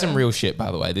drink. This is Yeah. some real shit,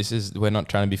 by the way. We're not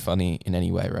trying to be funny in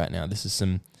any way right now. This is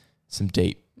some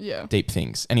deep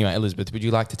things. Anyway, Elizabeth, would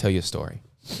you like to tell your story?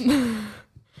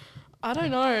 I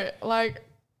don't know, like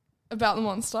about the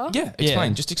monster. Yeah,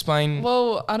 explain. Just explain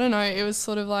Well, I don't know. It was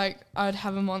sort of like I'd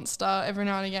have a monster every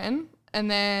now and again,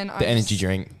 and then the energy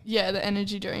drink. Yeah, the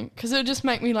energy drink, because it would just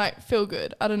make me like feel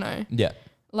good. I don't know, Yeah,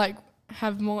 like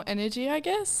have more energy, I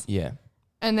guess. yeah,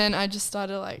 And then I just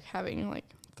started like having like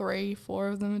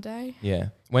 3-4 of them a day, yeah.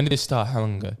 When did this start? How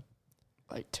long ago?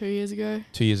 like 2 years ago.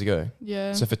 2 years ago.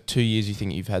 Yeah, So for 2 years, you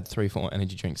think you've had 3-4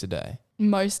 energy drinks a day?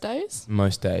 most days.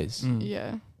 Most days. Mm.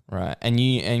 Yeah. Right. And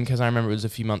because I remember it was a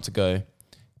few months ago,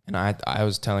 and I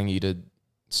was telling you to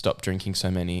stop drinking so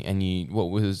many, and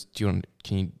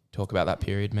can you talk about that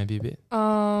period maybe a bit?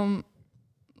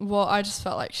 Well, I just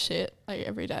felt like shit like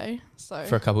every day. So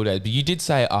For a couple of days. But you did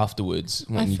say afterwards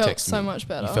when I you felt texted so me, much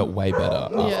better. you felt way better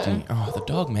after Yeah. Oh, the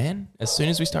dog, man. As soon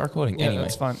as we start recording. Yeah, anyway.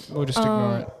 that's fine. We'll just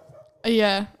ignore it.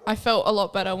 Yeah, I felt a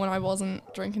lot better when I wasn't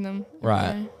drinking them. every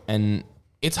Right. day. And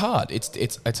it's hard.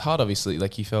 It's hard, obviously.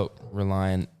 Like, you felt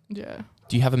reliant. Yeah.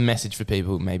 Do you have a message for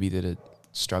people maybe that are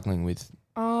struggling with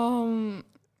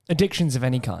Addictions of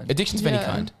any kind. addictions of any Yeah.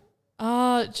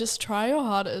 kind? Just try your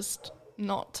hardest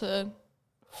not to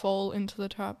fall into the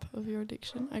trap of your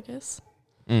addiction, I guess.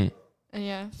 Mm. And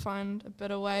yeah, find a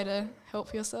better way to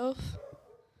help yourself.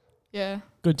 Yeah.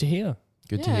 Good to hear.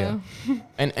 Good to hear.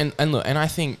 And look, and I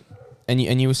think, and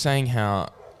you were saying how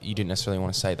you didn't necessarily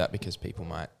want to say that because people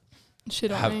might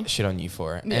Shit on have me. shit on you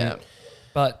for it. Yeah. And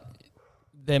But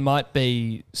there might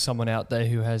be someone out there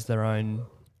who has their own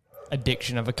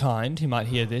addiction of a kind who might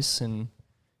hear this and,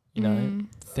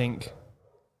 think.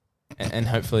 and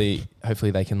hopefully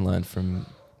they can learn from.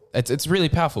 It's really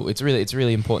powerful. It's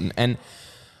really important. And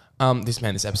this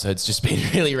episode's just been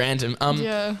really random.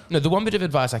 Yeah. No, the one bit of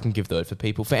advice I can give though for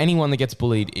people, for anyone that gets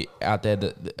bullied out there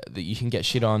that you can get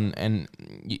shit on, and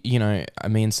me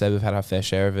and Seb have had our fair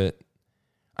share of it.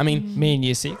 I mean, Me in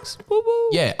year 6.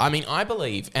 yeah, I mean, I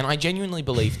believe, and I genuinely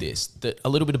believe this, that a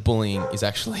little bit of bullying is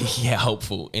actually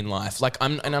helpful in life. Like,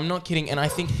 I'm not kidding, and I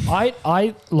think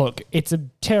I look, it's a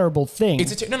terrible thing.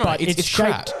 But it's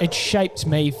crap. It shaped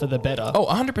me for the better. Oh,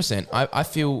 100%. I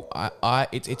feel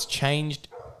it's changed.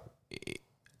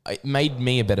 It made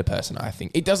me a better person, I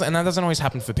think. It doesn't, and that doesn't always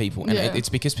happen for people. And Yeah. it's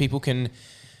because people can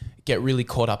get really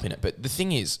caught up in it. But the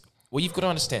thing is, what you've got to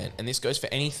understand, and this goes for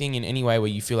anything in any way where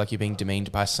you feel like you're being demeaned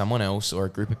by someone else or a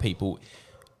group of people,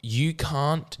 you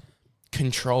can't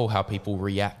control how people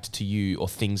react to you or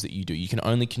things that you do. You can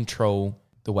only control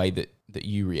the way that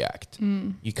you react.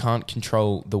 You can't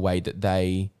control the way that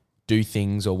they do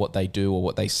things or what they do or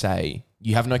what they say.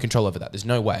 You have no control over that. There's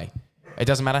no way. It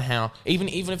doesn't matter how, even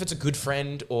if it's a good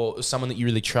friend or someone that you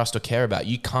really trust or care about,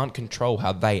 you can't control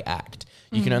how they act.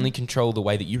 You can only control the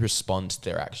way that you respond to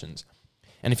their actions.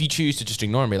 And if you choose to just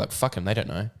ignore and be like, fuck them, they don't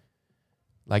know.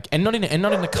 Like, and not in a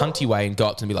cunty way and go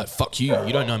up to them and be like, fuck you,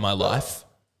 you don't know my life.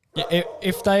 Yeah,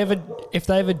 if they have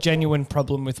a genuine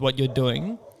problem with what you're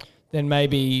doing, then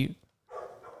maybe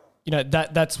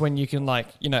that's when you can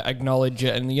acknowledge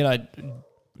it and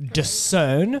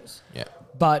discern. Yeah.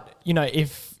 But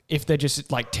if they're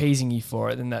just like teasing you for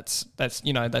it, then that's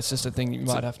just a thing you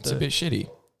might have to. It's a bit shitty.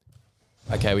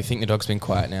 Okay, we think the dog's been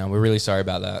quiet now. We're really sorry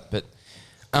about that, but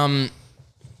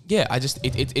yeah,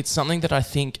 it's something that I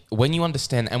think when you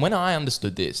understand, and when I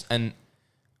understood this, and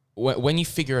when you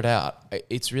figure it out,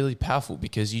 it's really powerful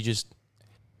because you just,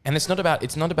 and it's not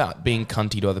about being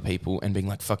cunty to other people and being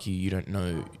like, fuck you, you don't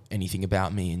know anything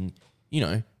about me,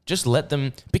 and just let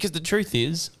them, because the truth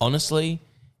is, honestly,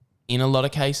 in a lot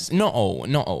of cases, not all,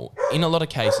 in a lot of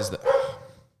cases that,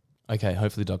 okay,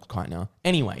 hopefully the dog's quiet now.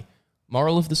 Anyway,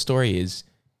 moral of the story is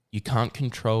you can't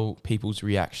control people's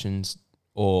reactions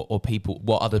or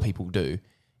what other people do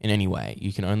in any way.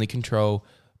 You can only control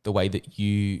the way that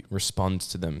you respond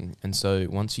to them. And so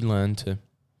once you learn to,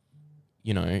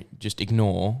 just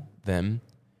ignore them,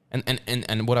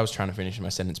 and what I was trying to finish in my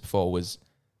sentence before was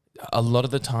a lot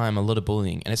of the time, a lot of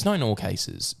bullying, and it's not in all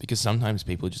cases, because sometimes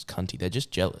people are just cunty. They're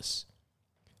just jealous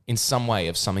in some way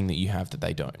of something that you have that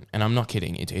they don't. And I'm not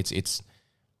kidding. It's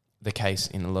the case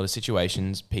in a lot of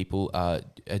situations. People are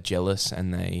jealous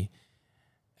and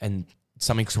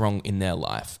something's wrong in their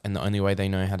life, and the only way they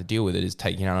know how to deal with it is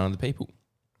taking it out on other people.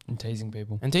 And teasing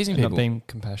people. And not being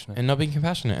compassionate. And not being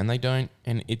compassionate. And they don't,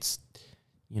 and it's,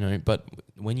 but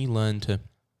when you learn to...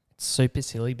 It's super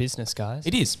silly business, guys.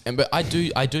 It is. But I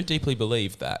do deeply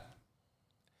believe that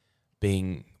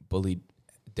being bullied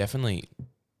definitely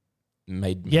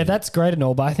made me... Yeah, that's great and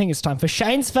all, but I think it's time for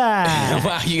Shane's fact.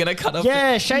 Wow, you're going to cut off...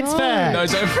 Yeah, Shane's fact. No,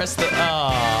 don't press the... Oh,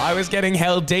 I was getting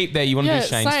held deep there. You want to do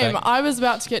Shane's same. fact? I was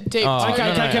about to get deep. Oh, okay.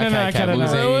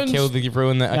 You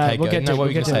ruined that. Okay, good. No, what were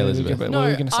you going to say, Elizabeth? What were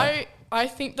you going to say? I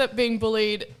think that being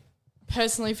bullied,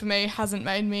 personally for me, hasn't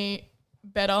made me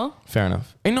better. Fair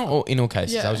enough. In all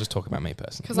cases. I was just talking about me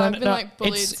personally. Because I've been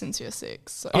bullied since year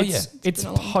 6. So it's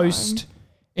post... Time.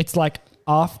 It's like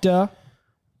after...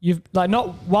 You've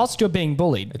not whilst you're being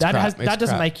bullied. That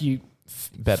doesn't make you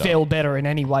feel better in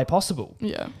any way possible.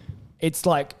 Yeah. It's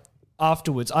like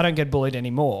afterwards. I don't get bullied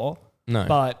anymore. No.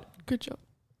 But good job.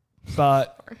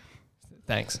 But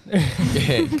thanks.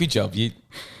 Yeah, good job.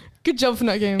 Good job for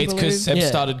not getting bullied. It's because Seb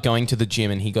started going to the gym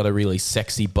and he got a really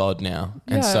sexy bod now,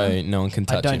 and so no one can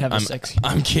touch him. I don't have a sexy.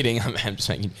 I'm kidding. I'm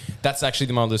saying that's actually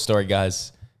the moral of the story,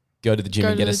 guys. Go to the gym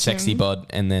and get a sexy bod,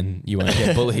 and then you won't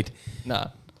get bullied.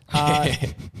 No.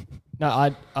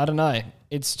 No, I don't know.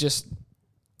 It's just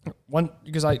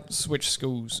because I switched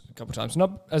schools a couple of times,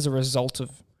 not as a result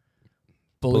of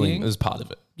bullying. As part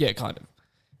of it. Yeah, kind of.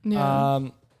 Yeah.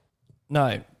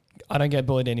 No, I don't get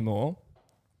bullied anymore,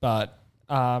 but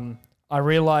I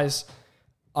realise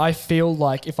I feel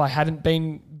like if I hadn't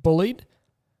been bullied,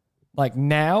 like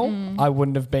now, I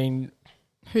wouldn't have been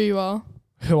who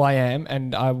I am,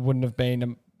 and I wouldn't have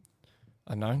been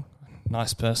I don't know.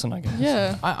 Nice person, I guess.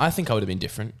 Yeah. I think I would have been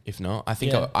different if not. I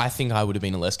think I would have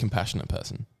been a less compassionate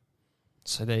person.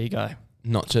 So there you go.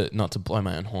 Not to blow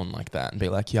my own horn like that and be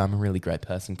like, yeah, I'm a really great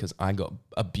person because I got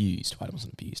abused. Well, I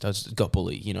wasn't abused. I just got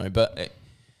bullied, But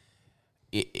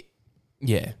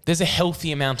yeah, there's a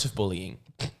healthy amount of bullying.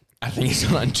 I think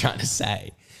is what I'm trying to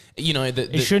say.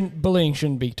 Bullying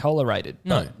shouldn't be tolerated.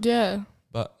 No. Yeah.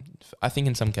 But I think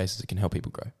in some cases it can help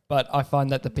people grow. But I find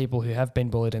that the people who have been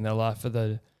bullied in their life are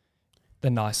the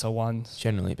nicer ones.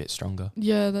 Generally a bit stronger.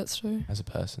 Yeah, that's true. As a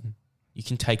person. You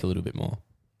can take a little bit more.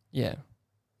 Yeah.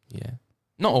 Yeah.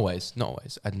 Not always.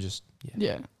 I'm just... Yeah.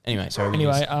 Yeah. Anyway, sorry.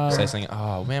 Anyway, say something.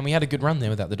 Oh, man, we had a good run there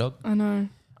without the dog. I know.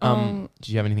 Did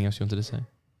you have anything else you wanted to say?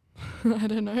 I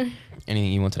don't know.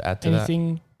 Anything you wanted to add to that?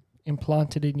 Anything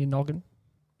implanted in your noggin?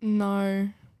 No.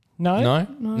 No?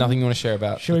 Nothing you want to share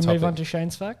about Should we move on to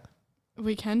Shane's fact?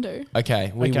 We can do.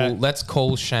 Okay. Let's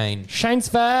call Shane. Shane's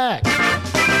fact!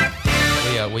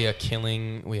 We are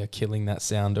killing that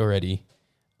sound already.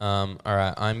 All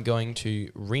right, I'm going to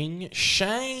ring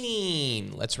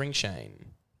Shane. Let's ring Shane.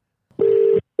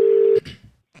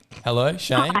 Hello,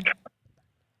 Shane.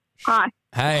 Hi.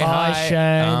 Hey, hi,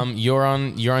 Shane. You're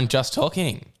on Just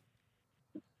Talking.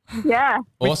 Yeah.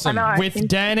 Awesome. With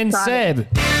Dan and Seb.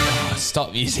 Oh,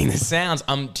 stop using the sounds.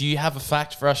 Do you have a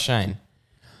fact for us, Shane?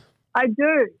 I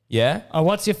do. Yeah. Oh,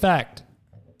 what's your fact?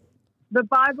 The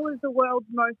Bible is the world's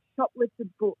most shoplifted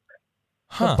book.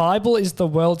 The Bible is the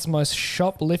world's most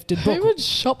shoplifted book. Who would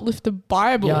shoplift the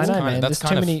Bible? Yeah, I know, man.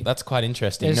 That's quite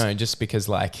interesting. No, just because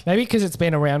maybe because it's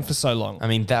been around for so long. I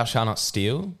mean, thou shalt not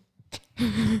steal.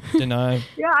 Don't know.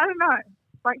 Yeah, I don't know.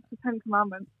 Like the 10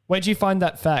 Commandments. Where'd you find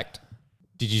that fact?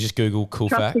 Did you just Google cool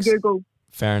Trust facts? to Google.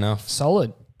 Fair enough.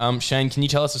 Solid. Shane, can you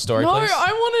tell us a story, no, please?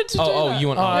 I wanted to do that. Oh, you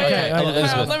want... okay.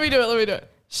 Elizabeth. Let me do it.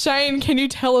 Shane, can you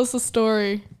tell us a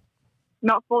story?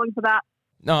 Not falling for that.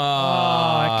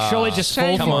 No. Surely just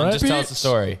fall Come for on, it. just tell us a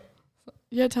story.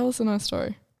 Yeah, tell us a nice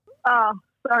story. Oh,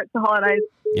 sorry, it's the holidays.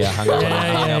 Yeah, hung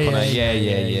up on it.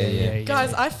 Yeah.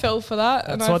 Guys, I fell for that.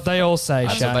 That's what they all say,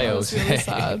 That's Shane. what they all was really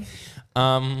sad.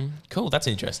 Cool. That's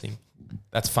interesting.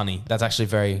 That's funny. That's actually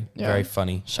very, very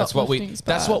funny. That's what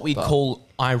we call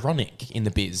ironic in the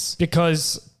biz.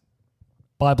 Because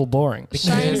Bible boring.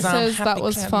 Shane says that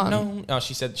was fun. No. Oh,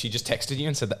 she said she just texted you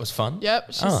and said that was fun.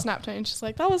 Yep, she snapped it and she's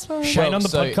like, that was fun. Shane on the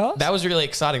podcast? That was really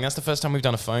exciting. That's the first time we've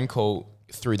done a phone call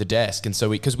through the desk. And so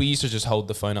because we used to just hold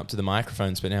the phone up to the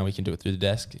microphones, but now we can do it through the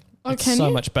desk. Oh, it's so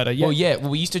much better. Yeah.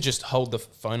 Well, we used to just hold the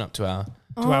phone up to our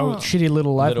shitty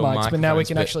little lab mics, but now we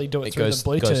can actually do it through the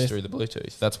Bluetooth. It goes through the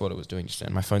Bluetooth. That's what it was doing just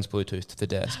then. My phone's Bluetooth to the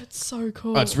desk. That's so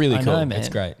cool. Oh, it's really cool. know, man. It's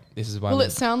great. This is why. Will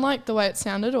it sound like the way it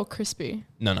sounded or crispy?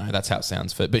 No, that's how it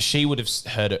sounds. But she would have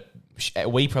heard it.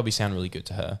 We probably sound really good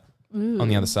to her on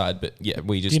the other side. But yeah,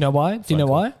 we just... Do you know why?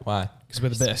 Why? Because we're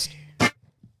the best.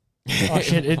 Oh,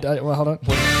 shit. Well, hold on. Do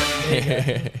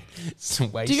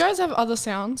you guys have other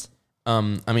sounds?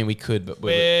 I mean, we could, but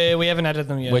We haven't added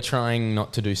them yet. we're trying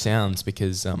not to do sounds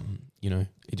because,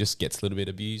 it just gets a little bit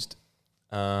abused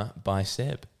by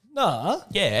Seb. Nah.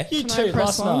 Yeah. You Can I too,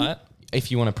 press last one? If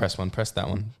night. you want to press one, press that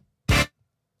one.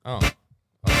 Oh,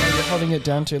 Oh, you're holding it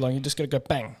down too long. You just got to go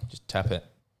bang. just tap it.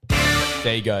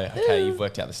 There you go. Okay, you've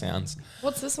worked out the sounds.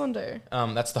 What's this one do?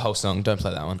 That's the whole song. Don't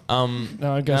play that one.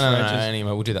 No, it goes for ages.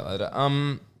 Anyway, we'll do that later.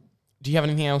 Do you have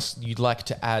anything else you'd like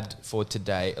to add for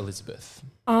today, Elizabeth?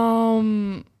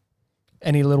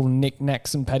 Any little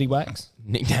knick-knacks and paddywhacks?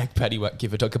 Knick-knack, paddywhack,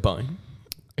 give a dog a bone.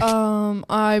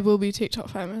 I will be TikTok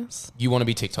famous. You want to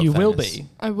be TikTok You famous? will be.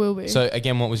 I will be. So,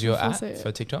 again, what was your Before I at say it.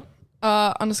 for TikTok?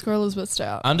 _ Elizabeth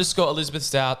Stout. _ Elizabeth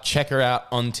Stout. Check her out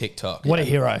on TikTok. What a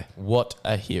hero. What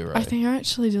a hero. I think I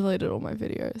actually deleted all my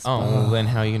videos. Oh, well, then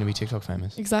how are you going to be TikTok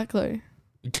famous? Exactly.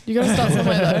 You got to start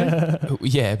somewhere though.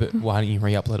 Yeah, but why don't you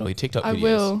re-upload all your TikTok I videos?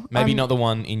 will. Maybe not the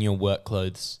one in your work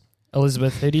clothes.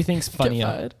 Elizabeth, who do you think's Get funnier?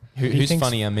 fired. Who's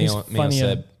funnier, me or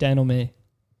Seb? Dan or me?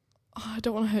 Oh, I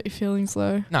don't want to hurt your feelings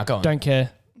though. No, go on. Don't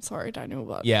care. Sorry, Daniel.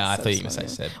 But Yeah, I Seb's thought you were going to funnier.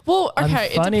 say Seb. Well, I'm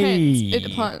okay, funny. it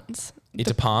depends. It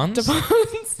depends.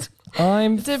 Depends.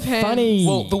 I'm Depends. funny.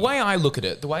 Well, the way I look at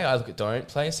it, don't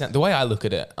play a sound. The way I look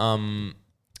at it,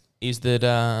 is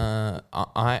that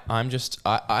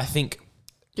I think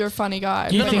You're a funny guy.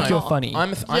 You but think I'm you're not. funny?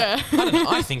 I Yeah. don't know,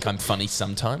 I think I'm funny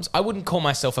sometimes. I wouldn't call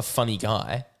myself a funny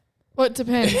guy. Well, it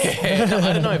depends. No,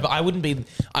 I don't know, but I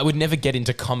would never get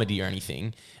into comedy or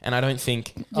anything, and I don't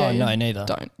think. Oh, Yeah, no, yeah. neither.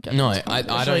 Don't. Get No, into I comedy.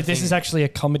 don't. Actually, this think- is actually a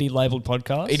comedy labeled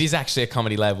podcast. It is actually a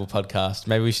comedy label podcast.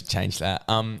 Maybe we should change that.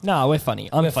 No, we're funny.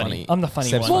 I'm We're funny. funny. I'm the funny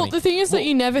Seb's one. Well, the thing is that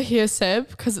you never hear Seb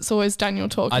because it's always Daniel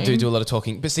talking. I do a lot of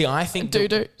talking, but see, I think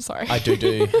Sorry. I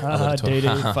do. a lot of Dude,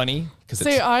 talk. funny. 'Cause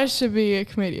See, I should be a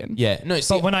comedian. yeah, no,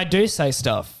 see, But when I do say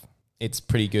stuff, it's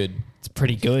pretty good. it's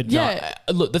pretty good. Yeah.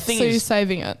 Look, the thing So you're is,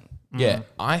 saving it. yeah,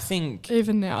 I think.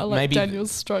 Even now, like Maybe-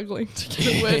 Daniel's struggling to get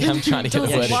a word. I'm trying to get a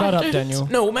Doesn't word in. Yeah, shut like up, it. Daniel.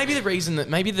 No, maybe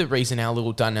the reason our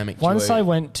little dynamic duo. Once I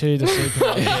went to the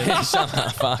supermarket Shut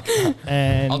up, fuck.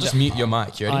 and I'll just mute your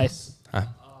mic. You ready?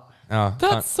 Oh,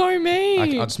 That's so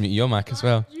mean. I'll just mute your mic as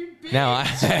well.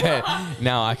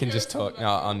 Now I can just talk. No,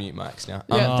 I'll mute mics now.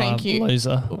 Yeah. Thank you.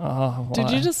 Loser. Oh, Did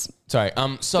why? you just? Sorry.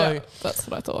 So Yeah, that's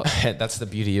what I thought. that's the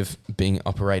beauty of being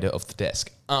operator of the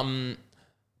desk.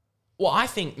 Well, I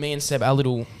think me and Seb, our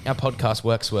podcast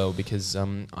works well because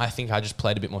I think I just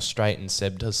played a bit more straight, and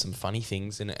Seb does some funny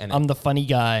things, and I'm the funny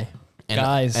guy.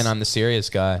 Guys. and I'm the serious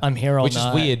guy. I'm here all which night.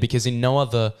 is weird because in no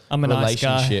other I'm a nice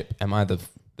guy. relationship am I the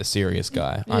serious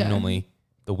guy. I'm Yeah. normally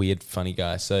the weird funny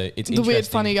guy. So it's The interesting. weird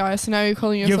funny guy. So now you're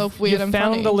calling yourself weird you've and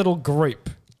found funny. a little group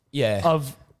Yeah.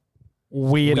 of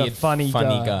weird funny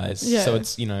guys. Yeah. So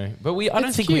it's but I don't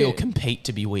It's think we all cute. compete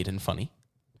to be weird and funny.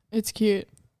 It's cute.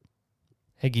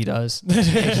 Heggy does. But Yeah.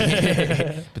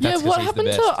 that's 'cause What he's happened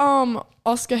the best. to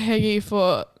Oscar Heggie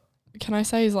for? Can I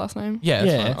say his last name? Yeah,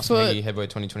 that's Yeah. fine. Oscar For- Heggie, Headway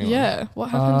 2021. Yeah. What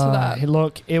happened to that?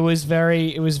 Look, it was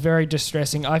very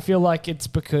distressing. I feel like it's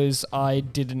because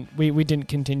we didn't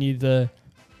continue the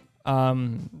Are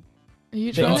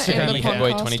you The trying Oscar to end the Heggie,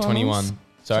 Headway podcast? 2021. Are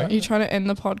Sorry. you trying to end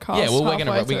the podcast? Yeah, well,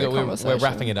 halfway through the we're wrapping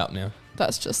conversation? it up now.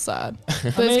 That's just sad.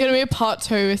 There's going to be a part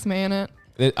 2 with me in it.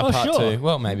 A Oh, part sure. 2.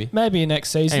 Well, maybe. maybe next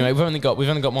season. Anyway, we've only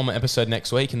got one more episode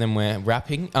next week, and then we're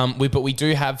wrapping. But we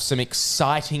do have some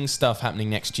exciting stuff happening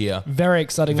next year. Very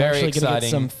exciting. Very We're actually going to get exciting.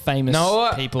 some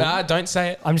famous people. Don't say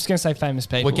it. I'm just going to say famous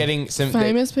people. We're getting some.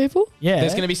 Famous people? Yeah.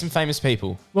 There's going to be some famous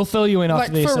people. We'll fill you in Like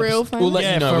after this. for real episode. famous? We'll let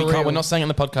Yeah, you know. for We can't. real. We're not saying it on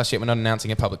the podcast yet. We're not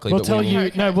announcing it publicly. We'll but tell we you. will.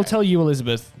 Okay, We'll tell you,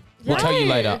 Elizabeth. We'll tell you Yay.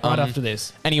 later. Right after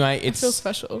this. Anyway, I feel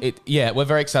special. We're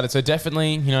very excited. So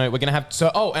definitely, we're going to have...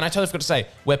 and I totally forgot to say,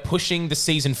 we're pushing the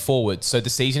season forward. So the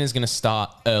season is going to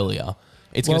start earlier.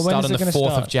 It's going to Well, when start is on it the gonna 4th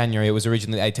of start? January. It was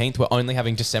originally the 18th. We're only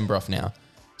having December off now.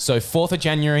 So 4th of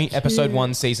January, episode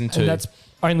 1, season 2. And that's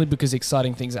only because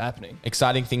exciting things are happening.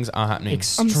 Exciting things are happening.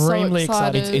 Extremely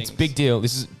excited. exciting. It's a big deal.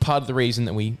 This is part of the reason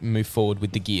that we move forward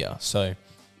with the gear. So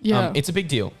Yeah. it's a big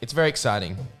deal. It's very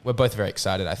exciting. We're both very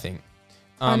excited, I think.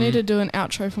 I need to do an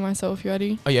outro for myself. You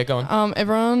ready? Oh, yeah, go on.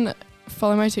 Everyone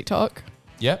follow my TikTok.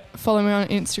 Yep. Follow me on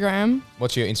Instagram.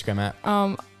 What's your Instagram at?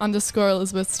 __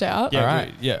 Elizabeth Stout. Yeah, All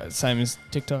right. yeah, same as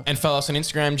TikTok. And follow us on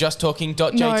Instagram,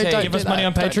 justtalking.jt. No, don't Give do us money that.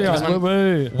 on Don't do Patreon. that. Woo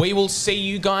woo. We will see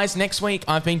you guys next week.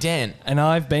 I've been Dan. And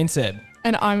I've been Seb.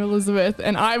 And I'm Elizabeth,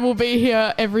 and I will be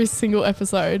here every single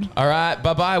episode. All right.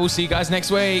 Bye-bye. We'll see you guys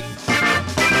next week.